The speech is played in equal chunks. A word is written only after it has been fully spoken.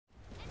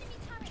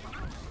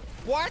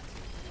What?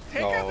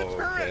 Take out the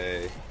turret.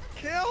 Okay.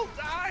 Kill,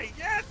 die.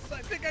 Yes,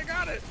 I think I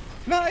got it.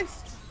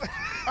 Nice.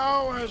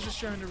 Oh, I was just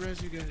trying to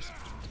res you guys.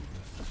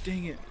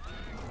 Dang it.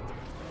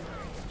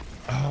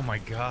 Oh my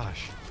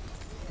gosh.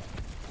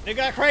 They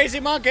got crazy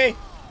monkey.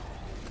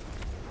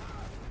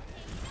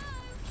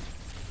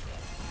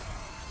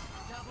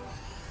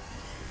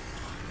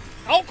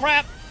 Oh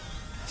crap!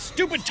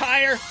 Stupid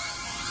tire.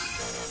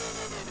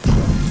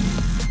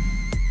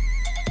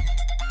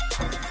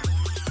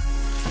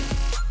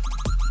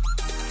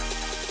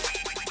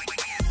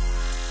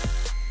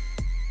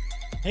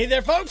 Hey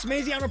there folks,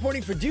 Mazion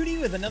reporting for duty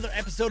with another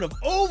episode of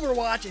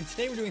Overwatch, and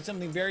today we're doing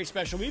something very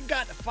special. We've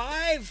got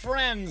 5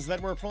 friends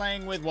that we're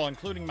playing with, well,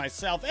 including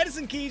myself,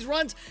 EdisonKeys,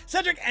 Ruhns,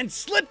 SCedric, and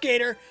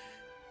Slipgator.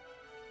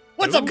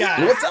 What's up,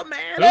 guys? What's up,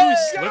 man? Who's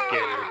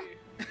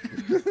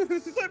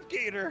Slipgator?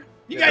 Slipgator.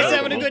 You guys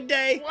having a good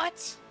day?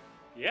 What?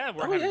 Yeah,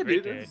 we're having a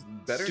great day.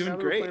 Better Doing now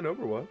that great. we're playing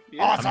Overwatch.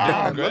 Yeah. Awesome.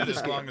 I'm love good this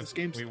as game. long This as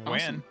game's we awesome.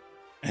 win.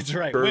 That's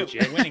right. Birch.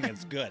 Winning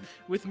is good.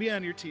 With me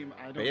on your team,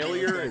 I don't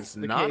Failure think is that's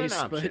the not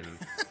case, an but- option.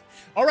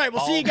 All right,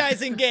 we'll see you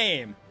guys in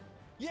game.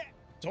 Yeah,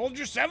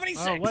 Soldier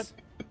 76. Oh, what?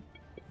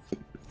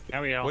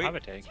 Now we don't Wait. have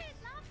a tank.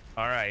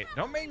 All right,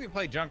 don't make me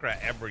play Junkrat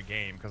every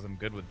game because I'm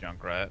good with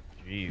Junkrat.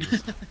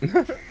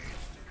 Jeez.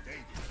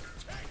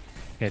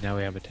 Okay, now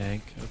we have a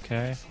tank.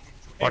 Okay.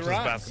 Watch this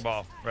Ruhns.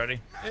 basketball. Ready?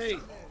 Hey,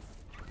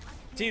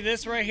 See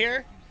this right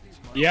here?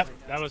 Yep,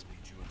 that was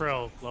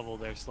pro level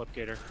there,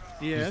 Slipgator.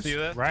 yes. You see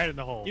that? Right in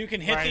the hole. You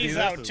can hit Right in these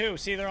the out hole. too.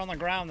 See, they're on the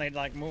ground. They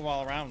like move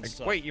all around and Like,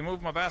 stuff. wait, you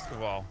moved my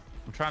basketball.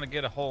 I'm trying to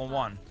get a hole in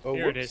one. Oh,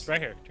 Here it whoops. is, right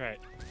here. Try it.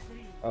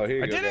 Oh, here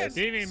you I go, did it. guys.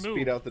 Didn't even move.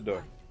 Speed out the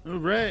door. All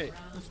right,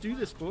 let's do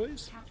this,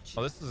 boys.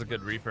 Oh, this is a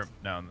good Reaper.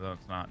 No,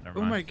 it's not. Never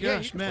Oh mind. my Yeah,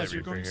 gosh, you can play Maz, you're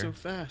Reaper going here. so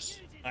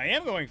fast. I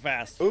am going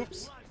fast.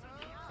 Oops.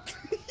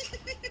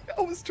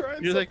 I was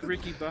trying. You're like something.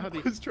 Ricky Bobby.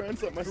 I was trying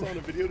something I saw on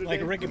a video today.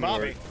 Like Ricky Didn't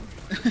Bobby.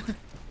 work.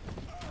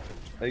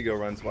 There you go,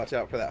 Runs. Watch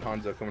out for that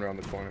Hanzo coming around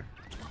the corner.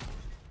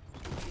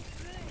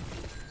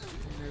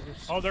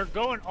 Oh, they're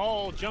going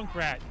all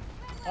Junkrat.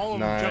 All of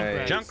Nice.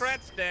 them Junkrat.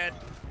 Junkrat's dead.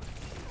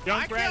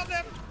 I killed Junkrat.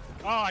 him.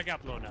 Oh, I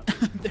got blown up.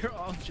 They're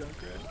all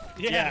Junkrat.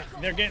 Yeah,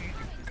 they're getting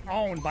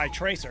owned by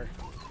Tracer.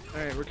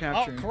 All right, we're Oh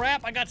capturing.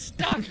 crap! I got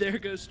stuck. There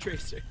goes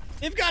Tracer.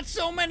 They've got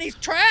so many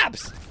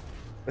traps.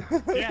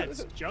 Yeah,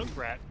 it's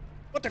Junkrat.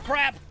 What the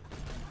crap?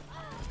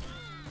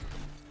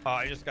 Oh,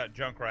 I just got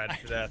Junkrat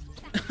to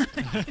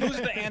death. Who's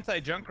the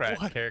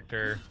anti-Junkrat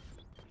character?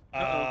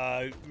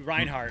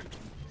 Reinhardt.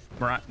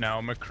 No,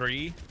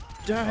 McCree.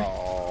 Die.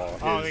 Oh,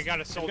 Oh, his they got a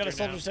They've soldier got a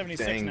Soldier now.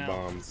 76 dang now.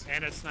 bombs.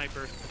 And a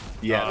sniper.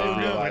 Yeah, Oh, they no,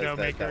 realized that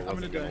Widowmaker. that I'm wasn't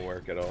gonna gonna die.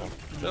 work at all.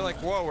 They're like,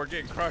 whoa, we're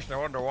getting crushed. I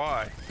wonder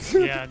why.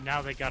 Yeah,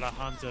 now they got a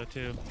Hanzo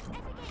too.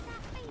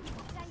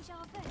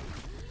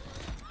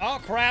 Oh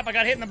crap! I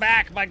got hit in the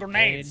back by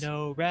grenades. Ain't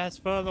no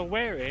rest for the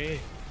weary.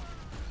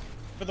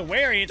 For the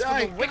wary, it's Die,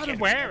 for the got wicked. him.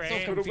 Wary. So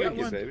Go to confused.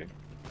 Wicked, baby.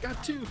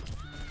 Got 2.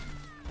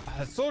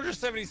 Soldier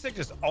 76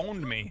 just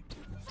owned me.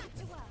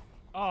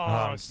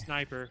 Oh,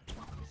 sniper.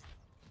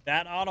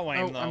 That auto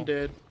aim Oh, though. I'm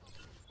dead.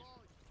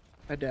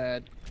 I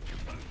died.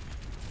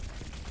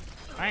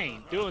 I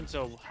ain't doing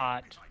so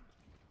hot.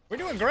 We're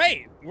doing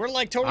great. We're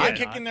like totally I'm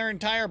kicking not. their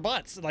entire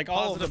butts, like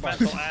all of their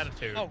Positive butts. mental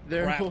attitude. Oh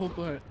Their crap! whole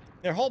butt.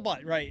 Their whole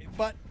butt, right?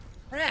 But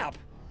crap!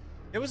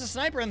 There was a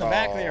sniper in the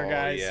back there,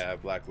 guys. Yeah,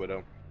 Black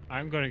Widow.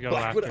 I'm gonna go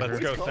Black after Widow. her. Let's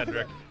go, Call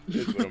Cedric.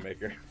 It's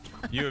Widowmaker.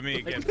 You and me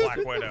again, Black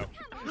Widow.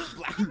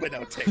 Black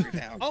Widow, take her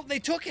down. Oh, they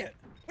took it.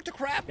 What the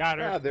crap? Got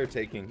her. Ah, they're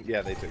taking.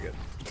 Yeah, they took it.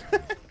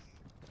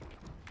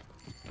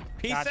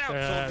 Peace Got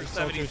out, Soldier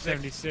Soldier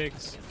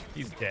 76. 76.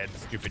 He's dead,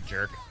 stupid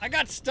jerk. I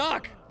got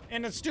stuck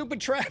in a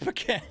stupid trap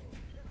again.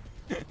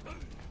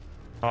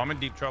 Oh, I'm in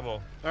deep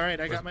trouble. All right,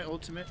 I got my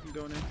ultimate. I'm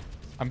going in.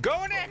 I'm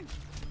going in!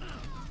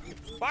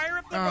 Fire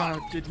up the rock!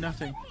 Oh, did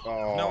nothing.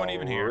 Oh, No one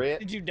even here. rip.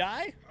 Did you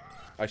die?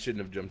 I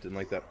shouldn't have jumped in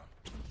like that.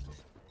 That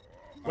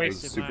was a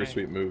Wasted super my-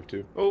 sweet move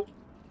too. Oh,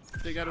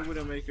 they got a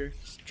Widowmaker.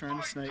 Just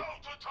trying to snipe.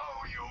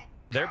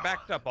 They're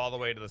backed up all the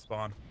way to the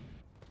spawn.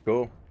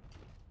 Cool.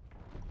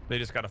 They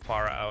just got a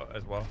far out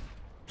as well.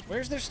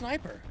 Where's their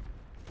sniper?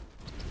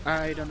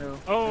 I don't know.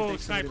 I Oh, think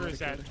somebody sniper is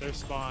might have at killed their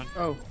spawn.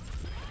 her. Oh,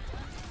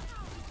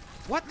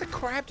 What the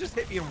crap just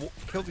hit me and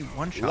killed me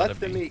one shot Let of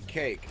them me? eat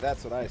cake.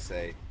 That's what I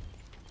say.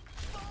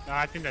 No,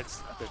 I think that's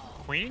the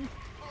queen.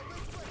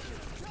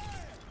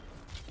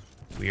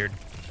 Weird.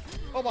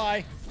 Oh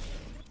bye.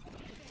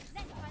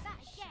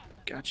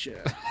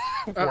 gotcha.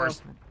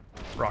 Worst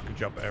rocket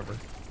jump ever.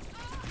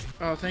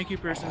 Oh, thank you,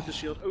 person with the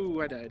shield.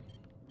 Ooh, I died.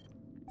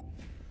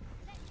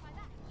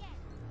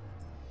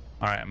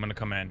 Alright, I'm gonna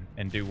come in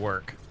and do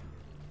work.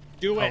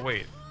 Do it. Oh,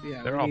 wait.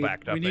 Yeah, They're we all need-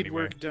 backed up We need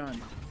anyway. work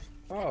done.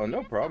 Oh,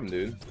 no problem,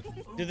 dude.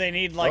 Do they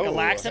need like a Oh,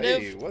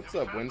 laxative? Hey, what's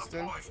up,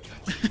 Winston?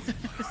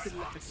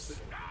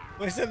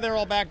 They said they're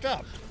all backed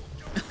up.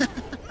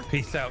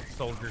 Peace out,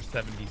 Soldier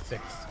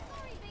 76.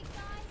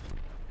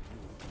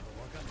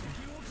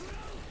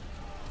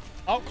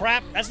 Oh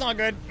crap! That's not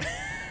good.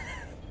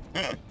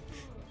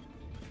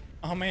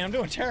 Oh man, I'm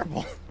doing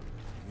terrible.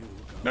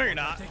 No, you're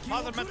not.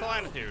 Positive mental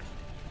attitude.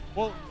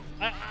 Well,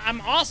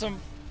 I'm awesome.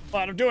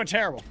 But I'm doing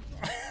terrible.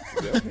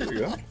 Yeah, here you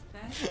go.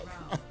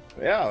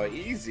 Yeah,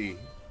 easy.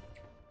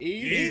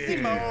 Easy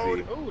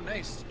mode. Oh,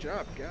 nice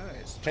job,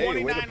 guys. Hey,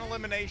 29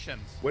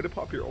 eliminations. way to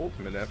pop your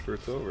ultimate after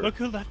it's over. Look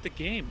who left the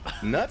game.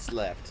 Nuts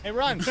left. Hey,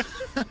 Runs.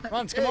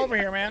 Runs, come over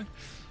here, man.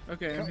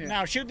 Okay, I'm here.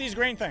 Now shoot these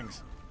green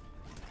things.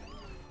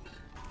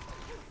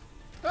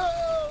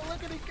 Oh,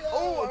 look at him go.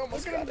 Oh, I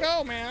almost Look at him got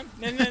go, man.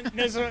 And then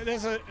there's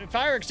a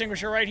fire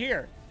extinguisher right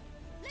here.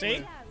 See?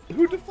 it.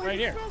 Who deflated Right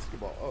here. the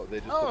basketball? Oh, they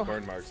just Oh. put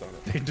burn marks on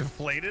it. They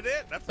deflated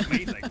it? That's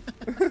amazing.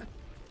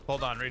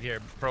 Hold on, right here.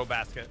 Pro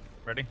basket.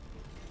 Ready?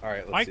 All right,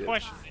 let's My see it.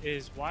 question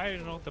is, why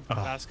don't the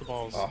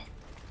basketballs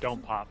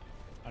don't pop?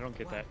 I don't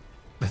get that.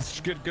 That's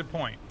a good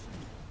point.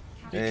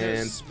 And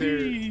Because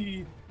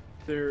speed.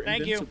 they're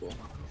Thank you. invincible.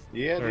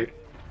 Yeah, Or dude.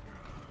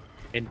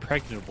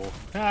 impregnable.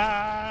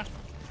 Ah!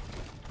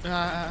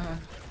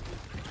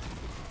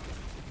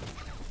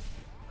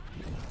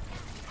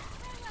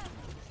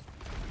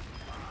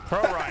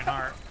 Pro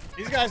Reinhardt.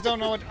 These guys don't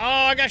know what. Oh,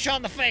 I got shot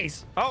in the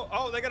face.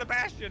 Oh, they got a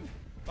bastion.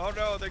 Oh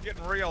no, they're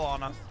getting real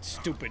on us.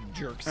 Stupid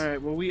jerks. All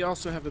right, well, we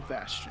also have a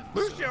bastion.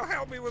 so- Lucio,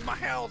 help me with my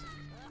health.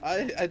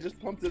 I just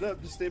pumped it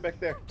up. Just stay back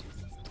there.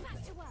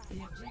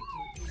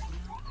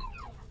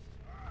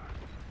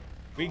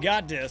 We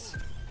got this.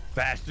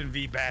 Bastion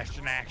v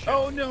Bastion action.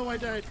 Oh no, I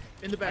died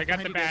in the back. I got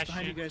behind the you guys,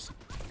 behind you bastion.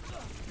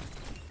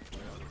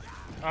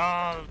 guys.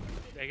 Oh,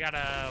 they got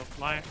a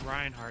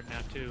Reinhardt now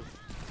too.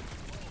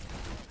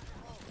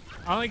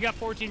 I only got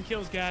 14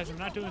 kills, guys. I'm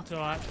not doing so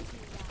hot.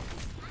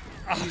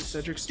 Please,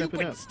 Cedric, step it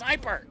Stupid up.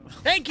 sniper.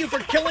 Thank you for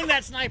killing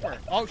that sniper.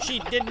 Oh, she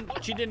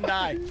didn't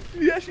die.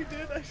 Yeah, she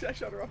did. I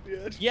shot her off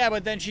the edge. Yeah,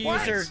 but then she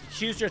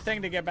used her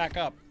thing to get back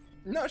up.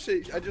 No, I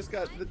just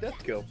got the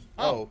death kill.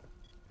 Oh.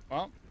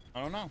 Well,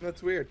 I don't know.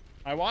 That's weird.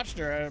 I watched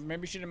her.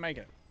 Maybe she didn't make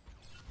it.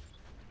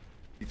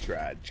 You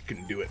tried. You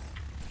couldn't do it.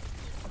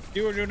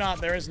 Do or do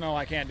not. There is no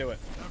I can't do it.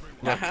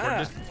 Look, we're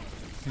just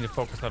need to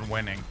focus on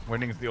winning.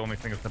 Winning is the only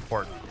thing that's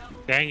important.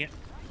 Dang it,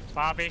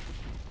 Bobby.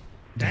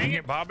 Dang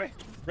it, Bobby.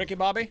 Ricky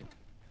Bobby?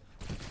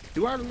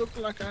 Do I look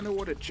like I know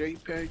what a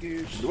JPEG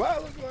is? Do I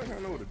look like I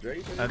know what a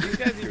Drake is? Are these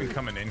guys even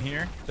coming in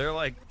here? They're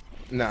like,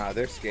 Nah,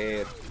 they're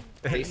scared.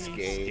 They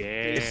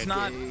scared. it's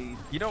not.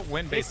 You don't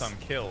win based on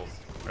kills,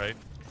 right?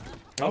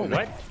 Oh,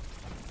 what?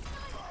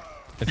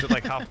 Is it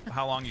like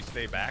how long you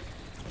stay back?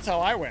 That's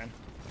how I win.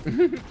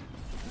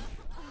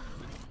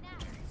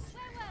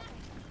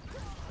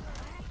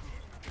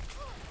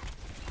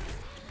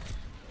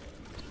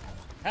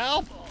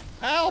 Help!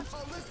 Help!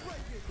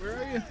 Where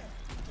are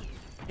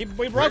you?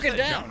 We broke Where's it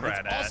that down. Junkrat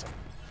It's at? awesome.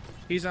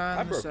 He's on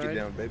I the broke side. you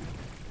down, baby.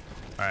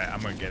 All right,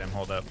 I'm gonna get him.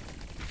 Hold up.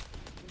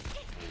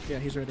 Yeah,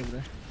 he's right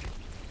over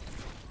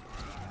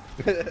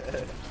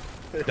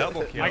there.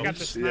 Double kill. I got the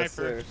Yes,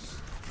 sniper. sir.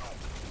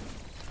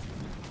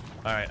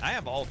 All right, I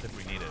have ult if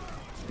we need it.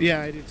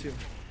 Yeah, I do too.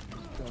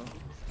 So,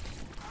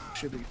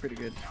 should be pretty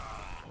good.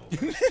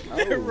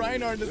 Oh,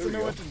 Reinhardt there doesn't we know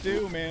go. what to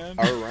do, man.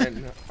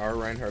 Our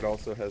Reinhardt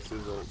also has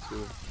his ult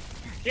too.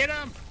 Get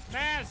him,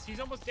 Maz. He's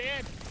almost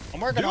dead. I'm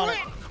working on it.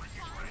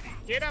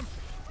 Get him.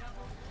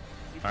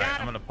 You All got right, him.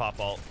 I'm gonna pop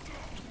ult.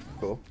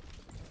 Cool.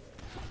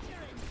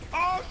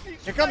 Oh,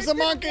 Here comes the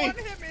monkey.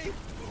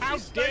 How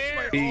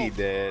dare! He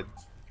dead.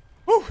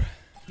 Whew.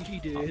 He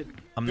did.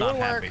 I'm Good not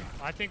work. happy.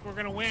 I think we're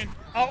gonna win.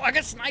 Oh, I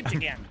got sniped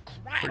again.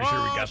 Crap. Pretty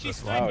sure we Oh, got she this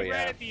sniped one. Oh me right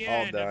yeah, at the all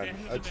end, at the done. end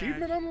of the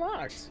Achievement match.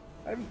 unlocked.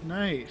 I'm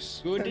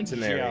Nice. Good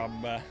Centenary.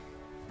 job.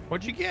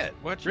 What'd you get?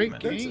 What Great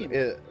achievement?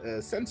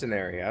 game.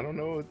 centenary. I don't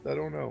know. I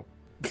don't know.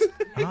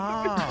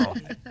 Oh.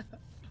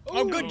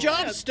 Oh, good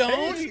job,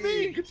 Stone.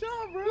 Hey, good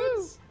job, bro.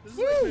 This is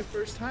like my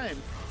first time.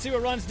 See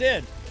what Runs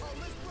did.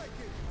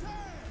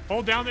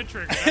 Hold down the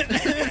trigger.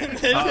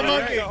 There's the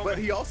monkey. But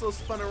he also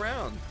spun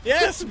around.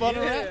 Yes, spun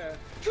around. Yeah.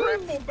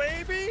 Triple,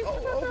 baby.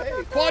 Oh,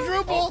 hey.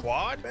 Quadruple.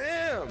 Quad.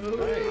 Bam.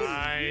 Oh,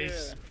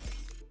 Nice.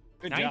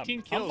 Good 19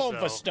 job. kills, I'm voting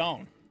though. for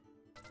Stone.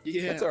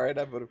 Yeah. That's all right.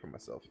 I voted for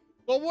myself.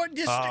 Well, what?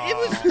 Just Oh. it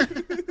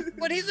was.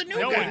 But he's a new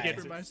No one guy.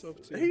 gets For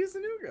myself too. He's a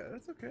new guy.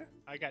 That's okay.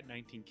 I got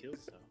 19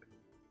 kills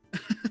though.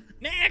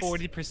 Next.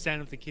 40%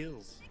 of the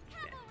kills.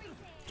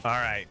 All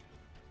right.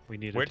 We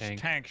need Which a tank.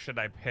 tank should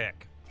I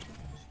pick?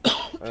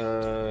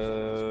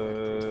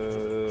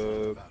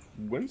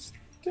 Winston.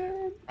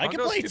 I I'll can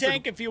go play stupid.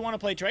 tank if you want to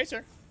play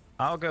Tracer.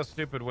 I'll go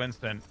stupid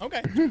Winston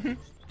Okay.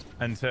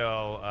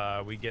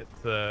 until we get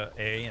the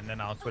A, and then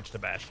I'll switch to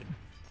Bastion.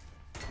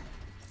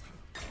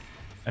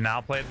 And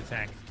I'll play the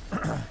tank.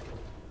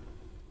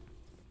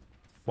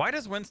 Why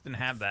does Winston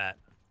have that?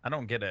 I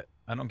don't get it.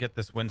 I don't get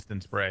this Winston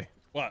spray.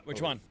 What?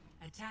 Which one?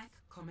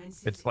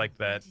 It's like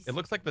that. It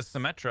looks like the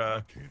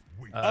Symmetra.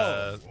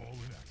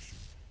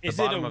 Is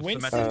the it bottom a of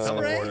Winston Symmetra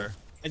spray? teleporter.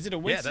 Is it a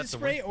Winston that's a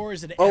spray Winston. or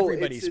is it an Oh,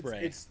 everybody it's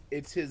spray?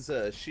 it's his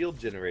shield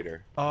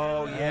generator.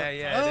 Oh yeah, it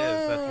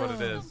is. That's what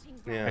it is.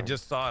 Yeah. I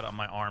just saw it on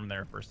my arm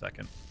there for a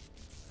second.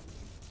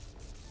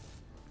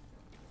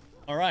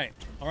 All right.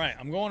 All right.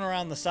 I'm going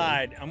around the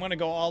side. I'm going to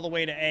go all the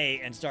way to A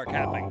and start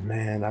capping. Oh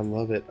man, I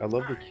love it. I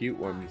love the cute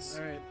ones.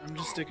 All right, I'm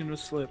just sticking with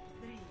Slip.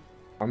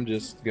 I'm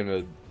just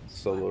gonna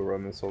solo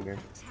run this whole game.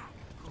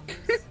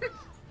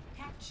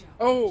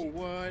 Oh,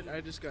 what?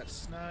 I just got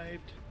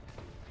sniped.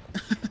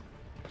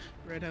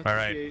 Right out All the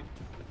right. gate.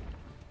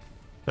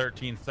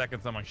 13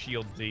 seconds on my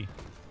shield Z.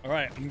 All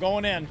right, I'm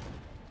going in.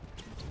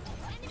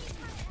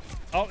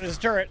 Oh, there's a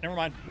turret. Never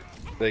mind.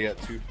 They got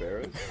 2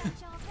 Pharaohs.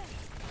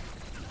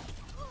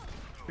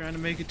 Trying to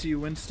make it to you,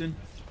 Winston.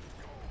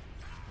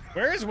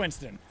 Where is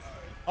Winston?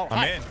 Oh, I'm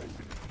hi. in.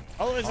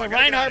 Oh, there's Oh, I a gotta get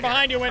out Reinhardt of here.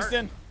 behind you, I'm hurt.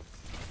 Winston.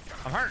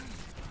 I'm hurt.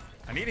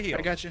 I need a heal.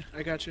 I got you.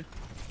 I got you.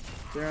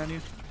 They're on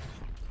you.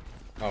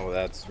 Oh,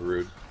 that's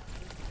rude.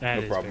 That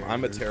No is problem. very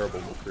I'm a rude. terrible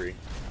McCree.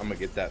 I'm gonna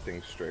get that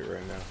thing straight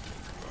right now.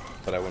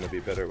 But I want to be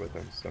better with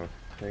him, so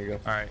there you go.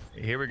 All right,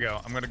 here we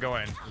go. I'm gonna go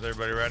in. Is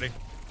everybody ready?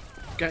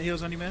 Got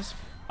heals on you, Maz?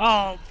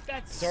 Oh,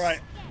 that's. It's all right.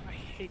 I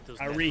hate those.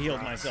 I net re-healed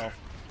drops. myself.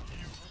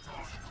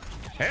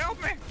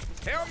 Help me!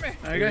 Help me!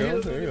 I you got go,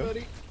 heals there on you you, go.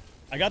 buddy.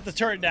 I got the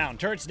turret down.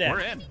 Turret's dead. We're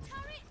in.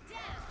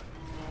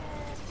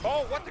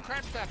 Oh, what the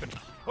crap's happened?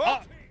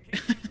 Oh! Oh.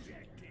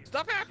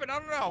 Stuff happened. I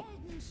don't know.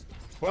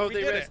 Well, Oh, we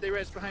they did res. it. They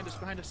res behind us.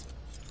 Behind us.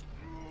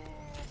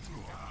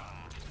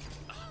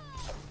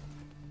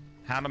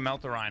 How to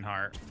melt a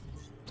Reinhardt.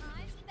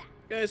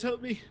 Guys,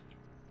 help me.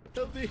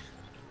 Help me.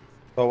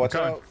 Oh, watch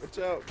coming. out! Watch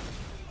out!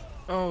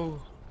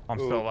 Oh. I'm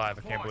Ooh. still alive.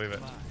 I can't believe it.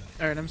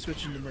 All right, I'm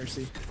switching to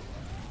Mercy.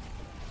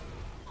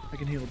 I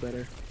can heal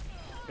better.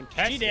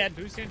 Contested. She dead.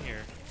 Who's in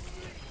here?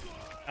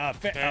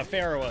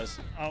 Farah was.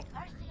 Oh,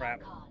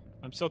 crap.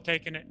 I'm still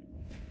taking it.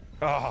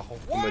 Oh, I'm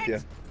what? with you.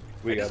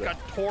 We I got just it.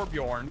 got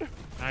Torbjorned.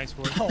 Nice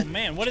work. Oh,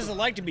 man. What is it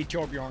like to be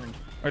Torbjorn?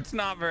 It's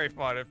not very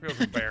fun. It feels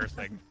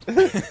embarrassing.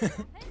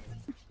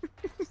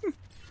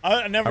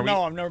 I never Are we-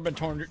 know. I've never been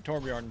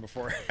Torbjorn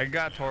before. I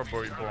got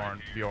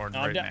Torbjorn No,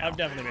 right now. I've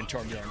definitely been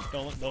Torbjorn.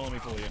 Don't let me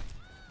fool you.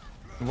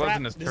 It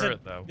wasn't his Crap,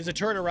 turret though. There's a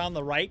turret around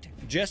the right,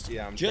 just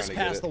Yeah, I'm just trying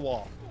to get past it. the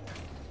wall.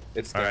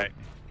 It's All done. right,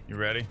 you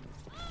ready?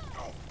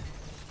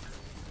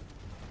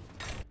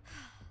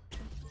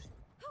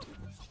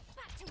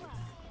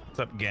 What's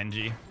up,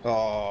 Genji?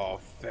 Oh,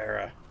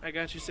 Farah. I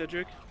got you,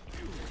 Cedric.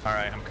 All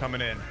right, I'm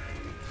coming in.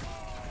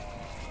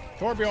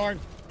 Torbjorn.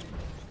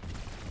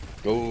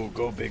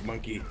 Go, big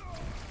monkey.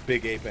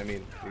 Big ape, I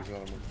mean. He's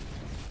one of them.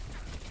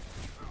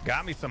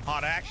 Got me some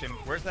hot action.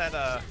 Where's that?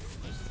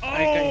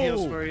 I got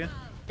heals Oh, for you.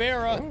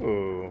 Farah.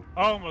 Oh.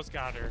 Almost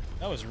got her.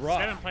 That was 7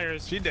 rough.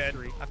 players. She did.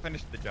 3. I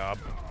finished the job.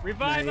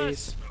 Revive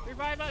Nice. us!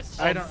 Revive us!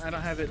 I don't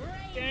have it.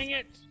 Dang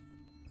it!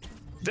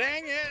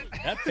 Dang it!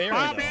 That Farah,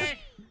 Bobby!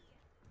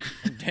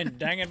 though.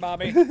 Dang it,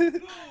 Bobby.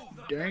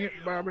 Dang it,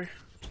 Bobby.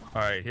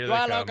 All right, here Do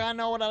I they look? come. I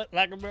know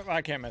what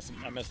I can't miss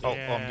him. I missed it. Oh,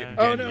 I'm getting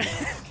Oh, Genji.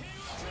 no.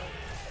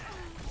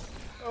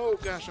 Oh,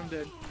 gosh, I'm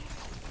dead.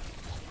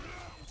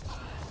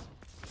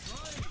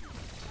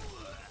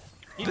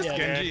 He This did.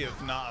 Genji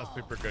is not a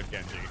super good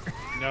Genji.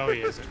 No,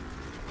 he isn't.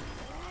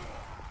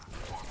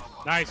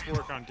 Nice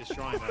work on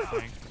destroying that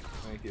thing.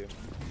 Thank you.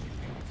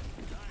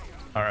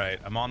 All right,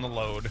 I'm on the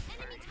load.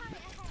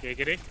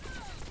 Giggity.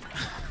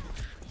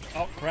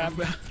 Oh, crap.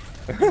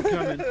 I'm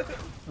coming.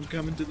 I'm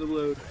coming to the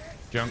load.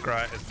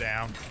 Junkrat is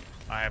down.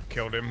 I have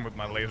killed him with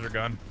my laser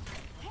gun.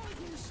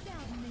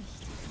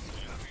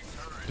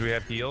 Do we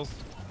have heals?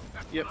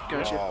 Yep,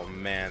 gotcha. Oh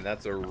man,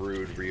 that's a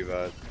rude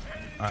revive.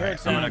 All right,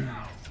 Turret's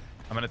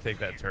I'm gonna take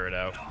that turret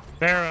out.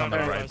 Farah, On the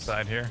there right was.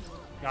 side here.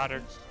 Got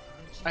her.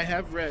 I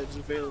have reds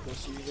available,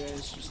 so you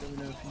guys just let me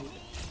know if you need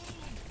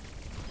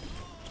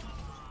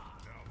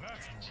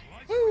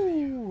it.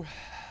 Woo.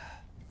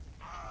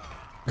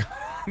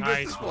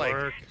 Nice is like-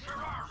 work.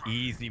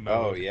 Easy mode.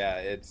 Oh yeah,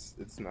 it's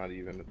not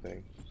even a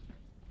thing.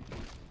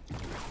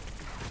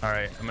 All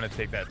right, I'm gonna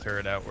take that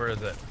turret out. Where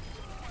is it?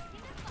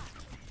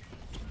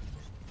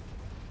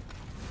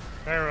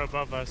 Farah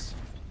above us.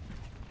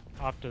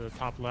 Off to the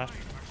top left.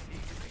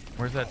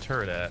 Where's that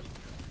turret at?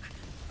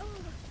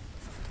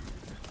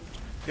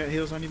 Got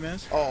heals on you,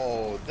 Maz?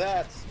 Oh,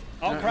 that's.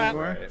 Oh, Not crap.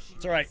 anymore. Right.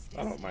 It's all right.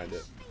 I don't mind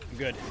it. I'm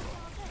good.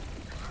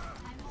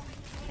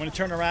 I'm gonna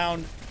turn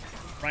around.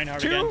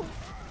 Reinhardt Two? again.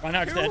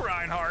 Reinhardt's Two dead.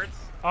 Reinhardts.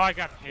 Oh, I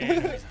got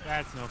hit.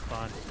 That's no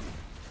fun.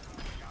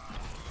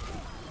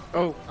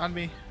 Oh, on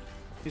me.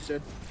 He's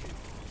dead.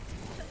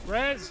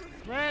 Rez!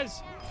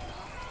 Rez!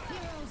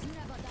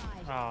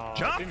 Oh,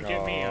 Jump! didn't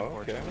get me, Oh,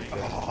 unfortunately.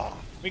 okay.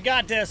 We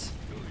got this.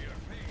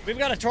 We've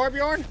got a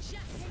Torbjorn.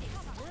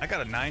 I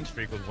got a 9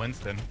 streak with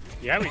Winston.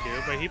 Yeah, we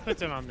do, but he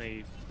puts it on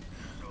the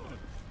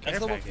That's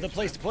care the package.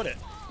 place to put it.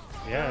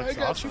 Yeah, I it's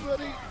got awesome. you,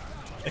 buddy.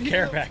 The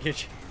care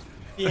package.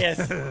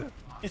 Yes.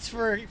 It's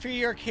for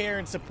your care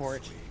and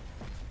support.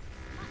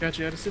 Got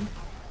you, Edison.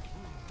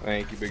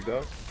 Thank you, big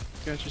dog.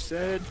 Got you,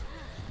 Ced.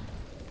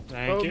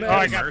 Thank Oh, you. man. Oh,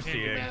 I got Mercy,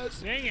 pinned. eh?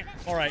 Dang it.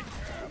 All right.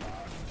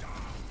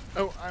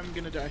 Oh, I'm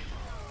gonna die.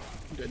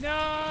 I'm dead. No!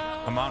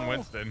 I'm on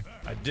Winston.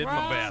 I did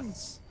my best.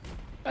 Runs.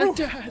 I'm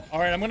dead. All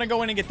right. I'm gonna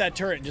go in and get that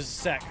turret in just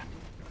a sec.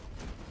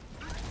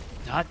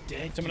 Not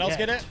dead. Someone else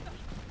get it?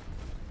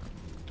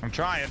 I'm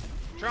trying.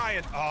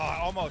 Trying. Oh,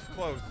 almost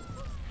close.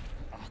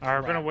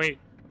 Alright, we're gonna wait.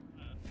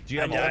 Do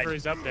you have died. Whoever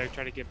is up there,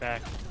 try to get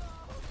back.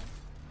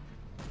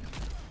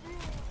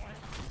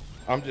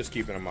 I'm just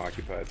keeping him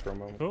occupied for a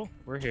moment. Cool,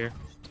 we're here.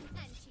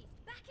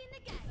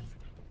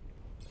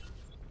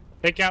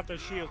 Take out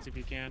those shields if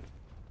you can.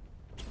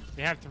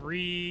 They have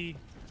 3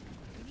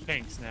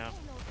 tanks now.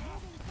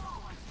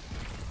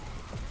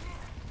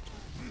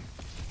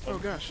 Oh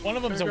gosh. One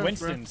of them's a There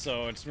goes, Winston,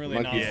 so it's really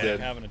Monkey's not dead.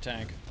 having a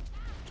tank.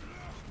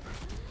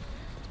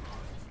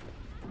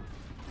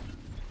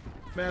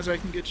 Maz, I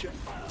can get you.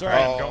 It's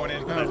alright, Oh. I'm going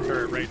in for that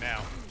turret right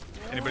now.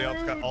 Anybody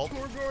else got ult?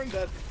 Torgorn,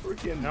 that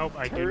freaking Nope,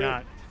 I do turret.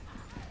 not.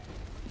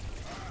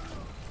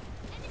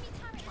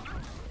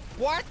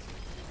 What?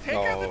 Take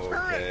out the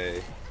turret!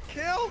 Okay.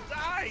 Kill!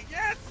 Die!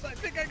 Yes! I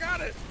think I got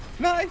it!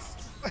 Nice.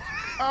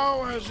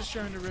 Oh, I was just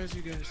trying to res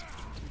you guys.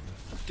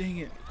 Dang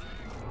it.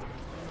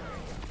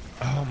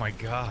 Oh my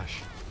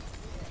gosh.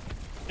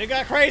 They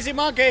got crazy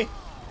monkey.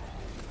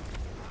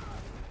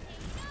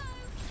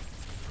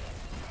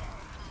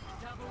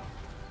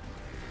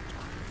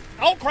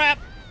 Oh crap!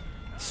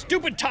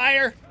 Stupid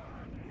tire.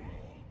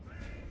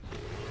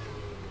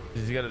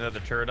 Did you get another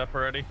turret up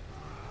already?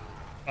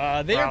 They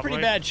are pretty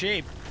Probably. bad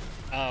shape.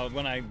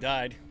 When I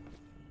died.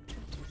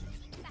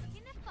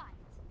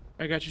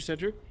 I got you,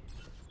 Cedric.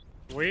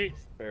 Wait.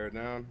 Bear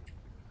down.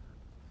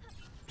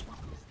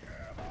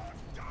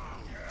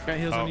 Got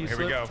heals Oh, on you, here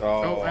we Slip. go.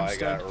 Oh, I'm I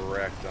got stunned.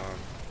 wrecked on.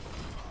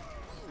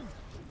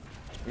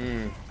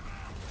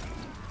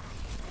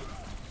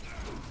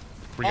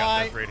 We got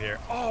Bye. this right here.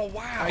 Oh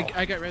wow!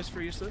 I got res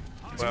for you, Slip.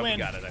 Well, we win.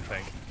 got it, I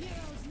think.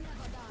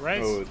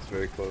 Res. Oh, it's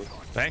very close.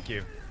 Thank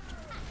you.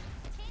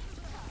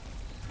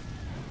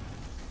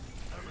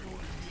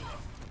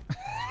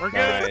 We're good.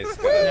 Nice,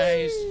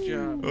 guys. Nice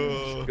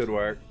job. Good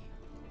work.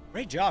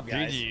 Great job,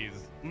 guys. GG's.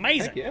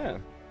 Amazing. Heck yeah.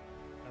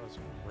 That was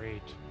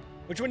great.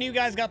 Which one of you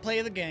guys got play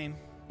of the game?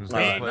 Who's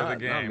gonna play the Not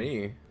game?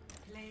 me.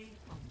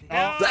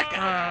 Oh, That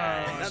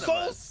guy.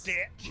 Soul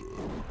Stitch.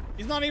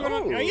 he's not even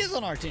on. Oh. Oh, he is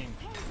on our team.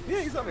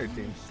 Yeah, he's on our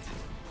team.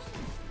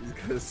 He's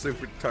got a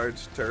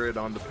supercharged turret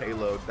on the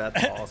payload.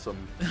 That's awesome.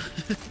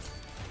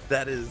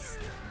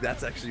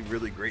 That's actually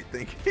really great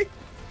thinking.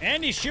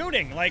 And he's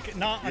shooting like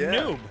not a Yeah.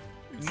 noob.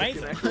 It's like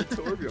an Amazing. actual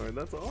Torbjorn.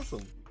 That's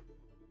awesome.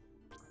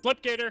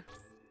 Flipgator.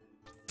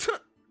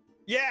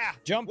 Yeah.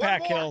 Jump One pack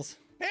more. kills.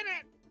 Hit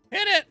it.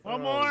 Hit it.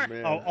 One more.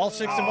 Man. Oh, all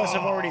 6 of us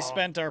have already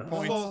spent our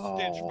points. Soul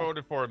Stitch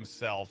voted for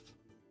himself.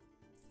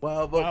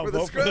 Wow, vote Wow, for the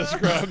vote for the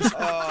scrubs.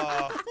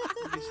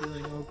 scrubs. He's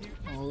healing.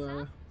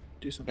 I'll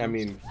do something. I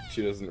mean,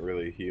 she doesn't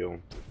really heal.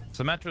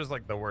 Symmetra's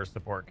like the worst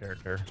support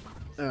character.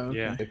 oh, okay.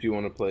 Yeah. If you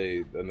want to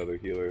play another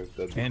healer,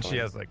 that'd be And she fine.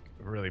 has like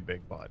a really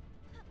big butt.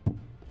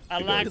 I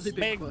He like does. big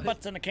Really big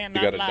butts and I You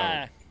cannot gotta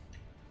lie.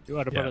 You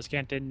other Yeah. brothers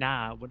can't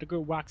deny. When the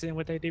girl walks in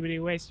with a DVD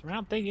waist,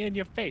 round thing in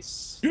your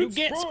face. You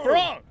get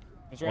sprung.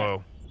 That's right.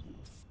 Whoa.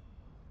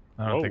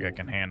 I don't think I Whoa.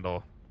 can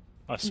handle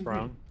A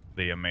sprung.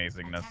 the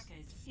amazingness.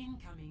 Attackers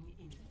incoming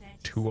in 30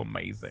 Too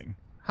amazing.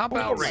 How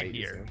about right amazing.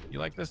 here? You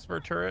like this for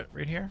a turret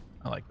right here?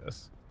 I like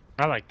this.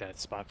 I like that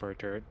spot for a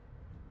turret.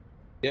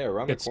 Yeah,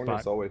 around Good the corner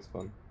is spot. always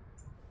fun.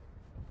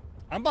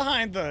 I'm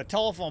behind the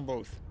telephone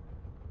booth.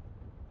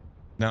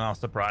 Then I'll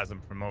surprise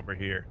him from over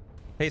here.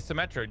 Hey,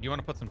 Symmetra, do you want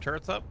to put some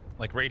turrets up?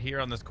 Like right here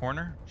on this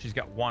corner? She's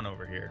got one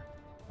over here.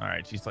 All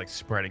right, she's like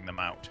spreading them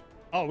out.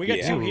 Oh, we got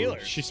Yeah. 2 Ooh,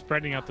 healers. She's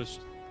spreading out those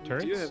We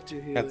turrets. do have 2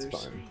 healers.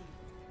 That's fine.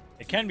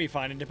 It can be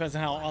fine. It depends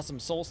on how awesome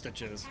Soul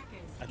Stitch is.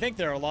 I think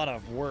there are a lot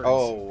of words.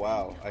 Oh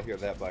wow, I hear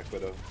that Black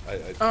Widow.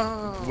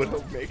 Oh.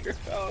 Widowmaker.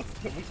 Oh,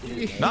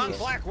 Not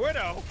Black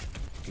Widow!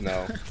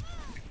 No,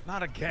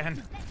 Not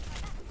again.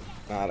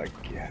 not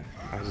again.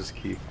 I just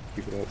keep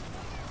it up.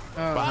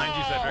 Oh, Behind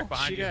you, Cedric,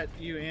 behind she you. got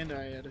you and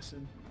I,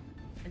 Edison.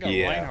 I got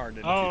Yeah. Reinhardt.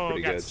 Oh,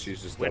 Pretty got good.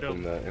 She's just Widow.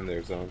 up in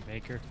their zone.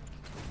 Maker.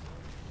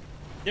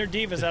 Their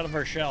diva's out of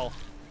her shell.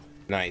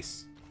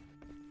 Nice.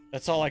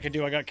 That's all I could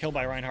do. I got killed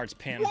by Reinhardt's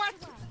pin. What?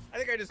 I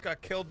think I just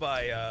got killed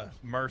by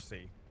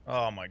Mercy.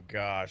 Oh my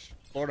gosh.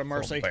 Lord of So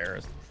Mercy.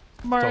 embarrassed.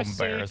 So Mercy.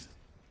 embarrassed.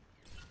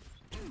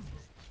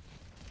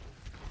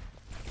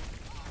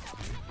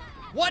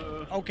 What?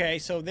 Okay,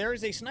 so there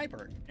is a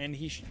sniper, and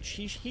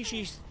she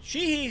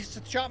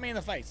shot me in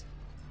the face.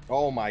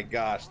 Oh my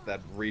gosh, that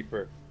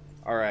Reaper.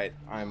 All right,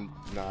 I'm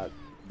not.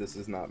 This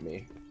is not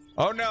me.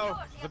 Oh no,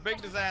 it's a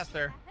big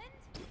disaster.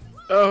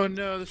 Oh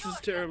no, this is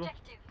terrible.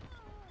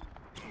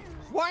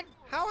 What?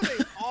 How are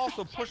they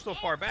also pushed so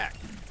far back?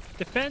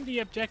 Defend the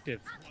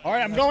objective. All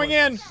right, I'm going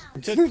in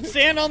to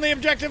stand on the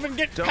objective and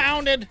get Don't-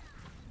 pounded.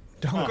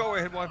 Don't go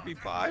ahead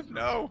 1v5.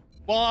 No.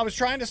 Well, I was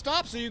trying to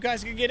stop so you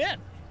guys could get in.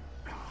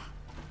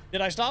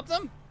 Did I stop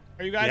them?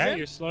 Are you guys Yeah, in?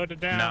 you slowed it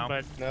down, No.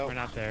 but No. we're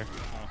not there.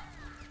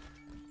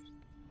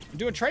 I'm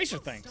doing tracer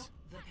things. Stop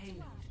the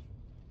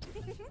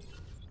payload.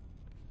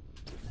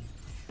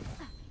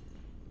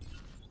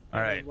 All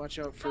right. Watch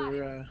out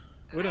for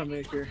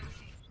Widowmaker.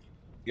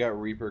 You got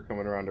Reaper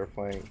coming around our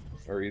flank,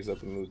 or he's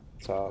up in the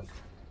top.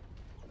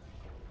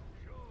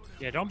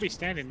 Yeah, don't be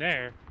standing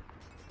there.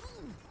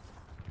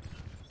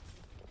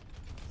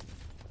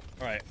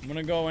 All right, I'm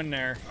gonna go in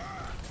there.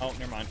 Oh,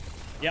 never mind.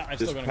 Yeah, I'm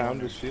Just still gonna go in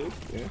pound there. the shield.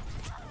 Yeah.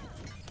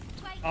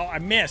 Oh, I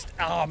missed.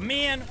 Oh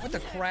man, what the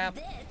crap?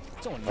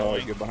 So Oh,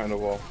 annoying. get behind the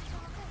wall.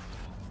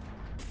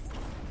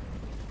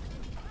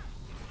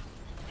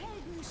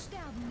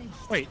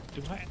 Wait,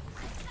 do I?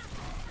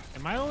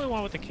 Am I the only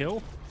one with a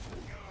kill?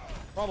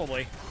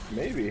 Probably.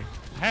 Maybe.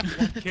 I have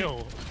one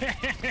kill.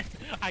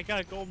 I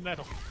got a gold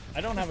medal.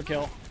 I don't have a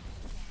kill.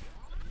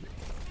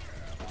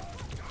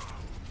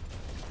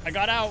 I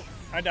got out.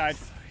 I died.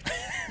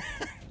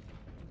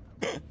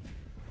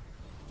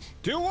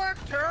 Do work,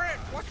 turret.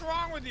 What's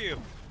wrong with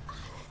you?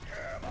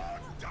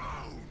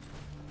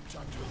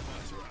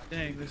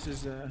 Dang, this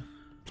is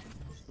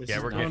Yeah,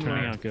 we're Not getting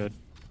turning out good.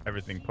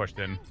 everything pushed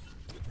in.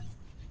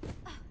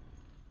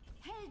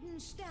 Helden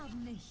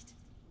sterben nicht.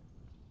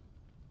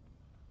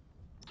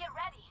 Get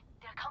ready.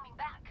 They're coming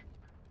back.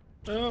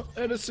 Oh,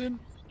 Edison.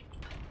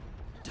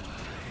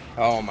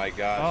 Oh my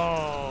gosh.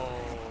 Oh,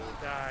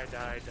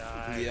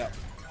 die. Yep.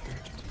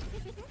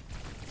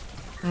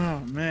 Oh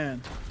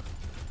man.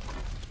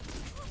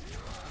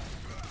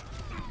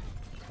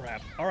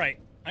 Crap. All right.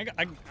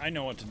 I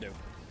know what to do.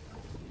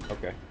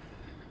 Okay.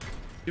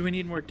 Do we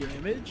need more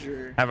damage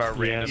or? Have our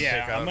random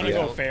Yeah, pick I'm out. gonna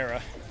go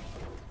Farah.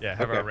 Yeah,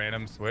 have Okay. our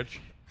random switch.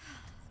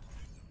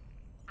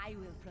 I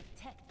will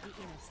protect the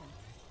innocent.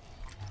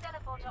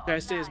 Should I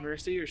stay as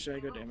Mercy or should I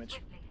go damage?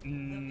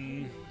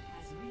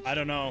 I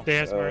don't know. Stay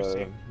as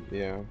Mercy.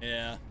 Yeah.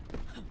 Yeah.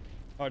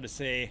 Hard to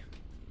say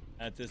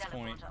at this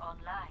point.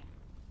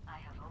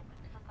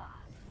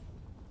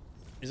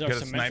 Is our Get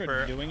a Symmetra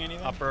sniper doing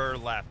anything? upper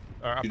left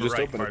or upper You just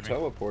right. opened a Pardon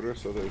me. teleporter,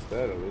 so there's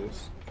that at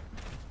least.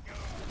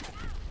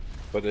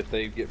 But if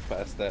they get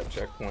past that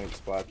checkpoint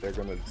spot, they're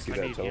gonna see I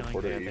that need healing.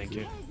 teleporter Yeah, thank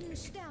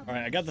easy. you. All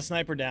right, I got the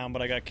sniper down,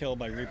 but I got killed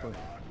by Reaper.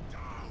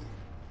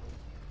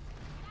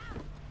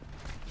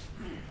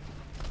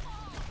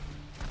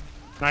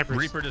 Snipers.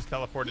 Reaper just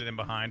teleported in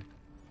behind.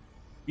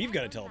 You've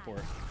got a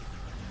teleport.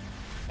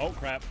 Oh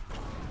crap!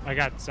 I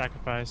got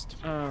sacrificed.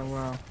 Oh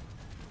wow.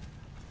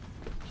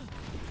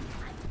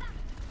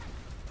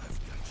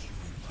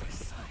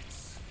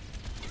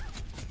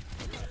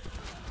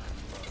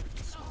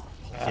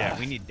 Yeah,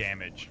 we need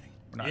damage.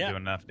 We're not Yeah.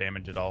 doing enough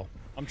damage at all.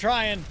 I'm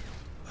trying.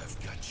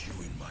 I've got you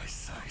in my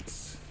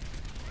sights.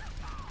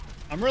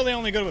 I'm really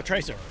only good with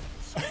Tracer.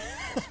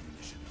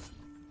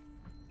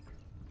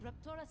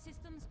 Raptora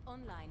systems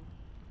online.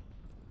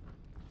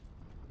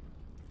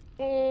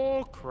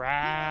 Oh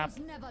crap.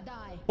 Never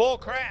die. Bull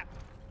crap!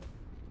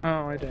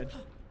 Oh, I did.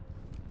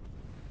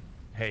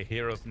 Hey,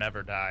 heroes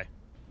never die.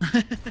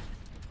 Thank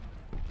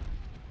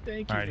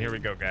you. All right, here we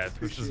go, guys.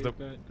 This is the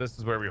Appreciate that. this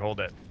is where we hold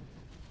it.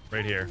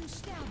 Right here. Helden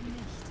sterben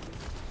nicht.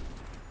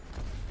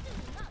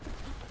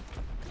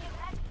 Get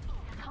ready.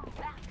 They're coming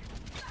back.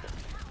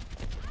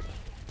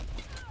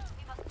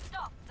 We must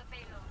stop the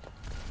payload.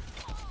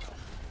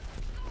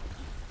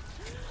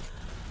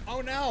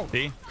 Oh no!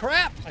 See?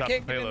 Crap! I Stop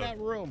can't the get in payload. that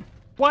room.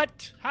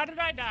 What? How did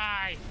I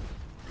die?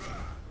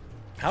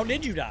 How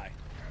did you die?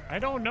 I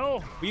don't know.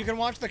 Well, you can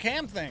watch the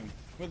cam thing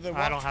with the.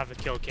 I don't have the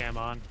kill cam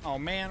on. Oh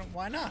man,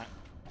 why not?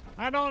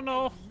 I don't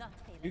know. Not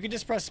fail. You can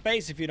just press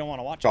space if you don't want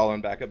to watch it.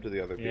 Calling back up to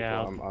the other people.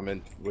 Yeah. I'm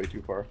in way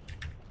too far.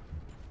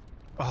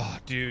 Oh,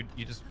 dude,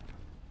 you just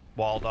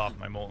walled off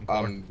my molten core.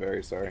 I'm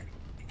very sorry.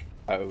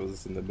 I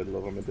was in the middle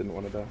of them and didn't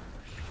want to die.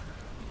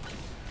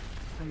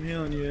 I'm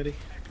healing you, Eddie.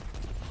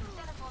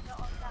 Teleporter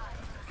online.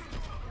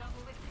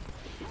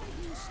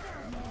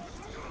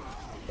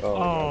 Oh.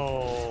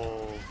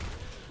 God. Oh.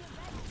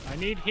 I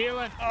need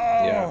healing.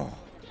 Oh, Yeah.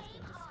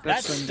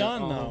 that's stunned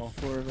stun all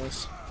though. 4 of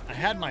us. I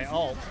had my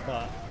ult,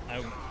 but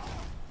I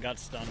got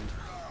stunned.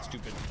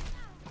 Stupid.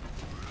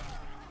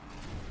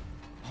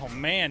 Oh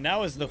man, that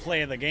was the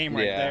play of the game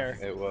right Yeah, there.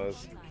 it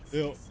was.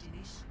 Ew.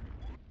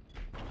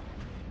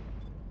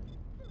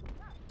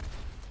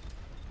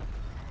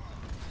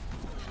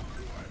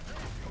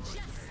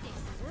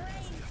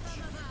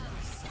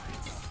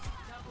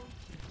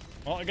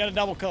 Well, I got a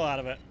double kill out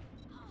of it.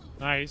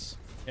 Nice.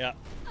 Yeah.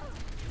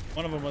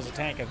 One of them was a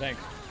tank, I think.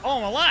 Oh,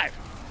 I'm alive!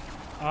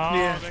 Oh,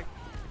 Yeah. the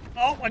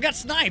Oh, I got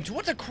sniped.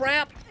 What the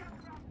crap?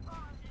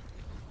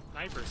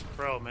 sniper's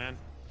pro, man.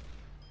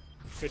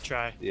 Good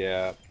try.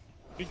 Yeah.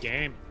 Good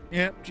game.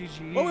 Yep,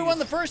 GG. Well, we won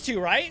the first two,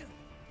 right?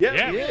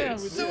 Yeah, we did. we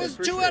So it did, was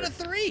for 2 sure. out of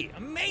 3.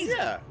 Amazing.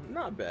 Yeah,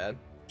 not bad.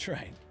 That's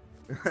right.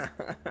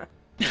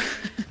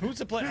 Who's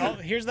the play? Oh,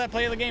 here's that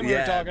play of the game we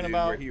were talking dude,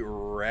 about. where he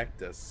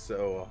wrecked us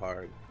so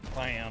hard.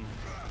 Bam.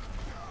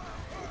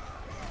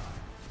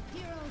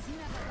 Heroes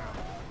never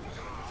die.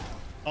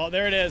 Oh,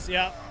 there it is.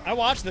 Yeah, I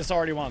watched this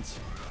already once.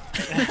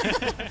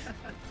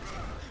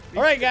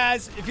 All right,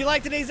 guys. If you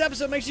like today's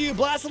episode, make sure you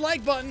blast the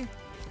like button.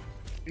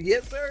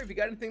 Yes, sir. If you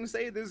got anything to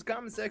say, there's a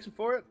comment section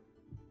for it.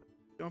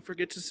 Don't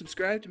forget to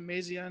subscribe to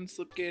Mazion,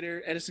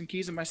 Slipgator,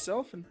 EdisonKeys, and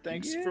myself. And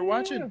thanks for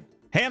watching.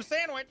 Ham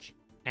sandwich.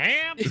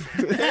 Ham.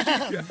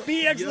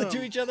 Be excellent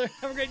to each other.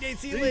 Have a great day.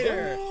 See you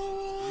later. ya.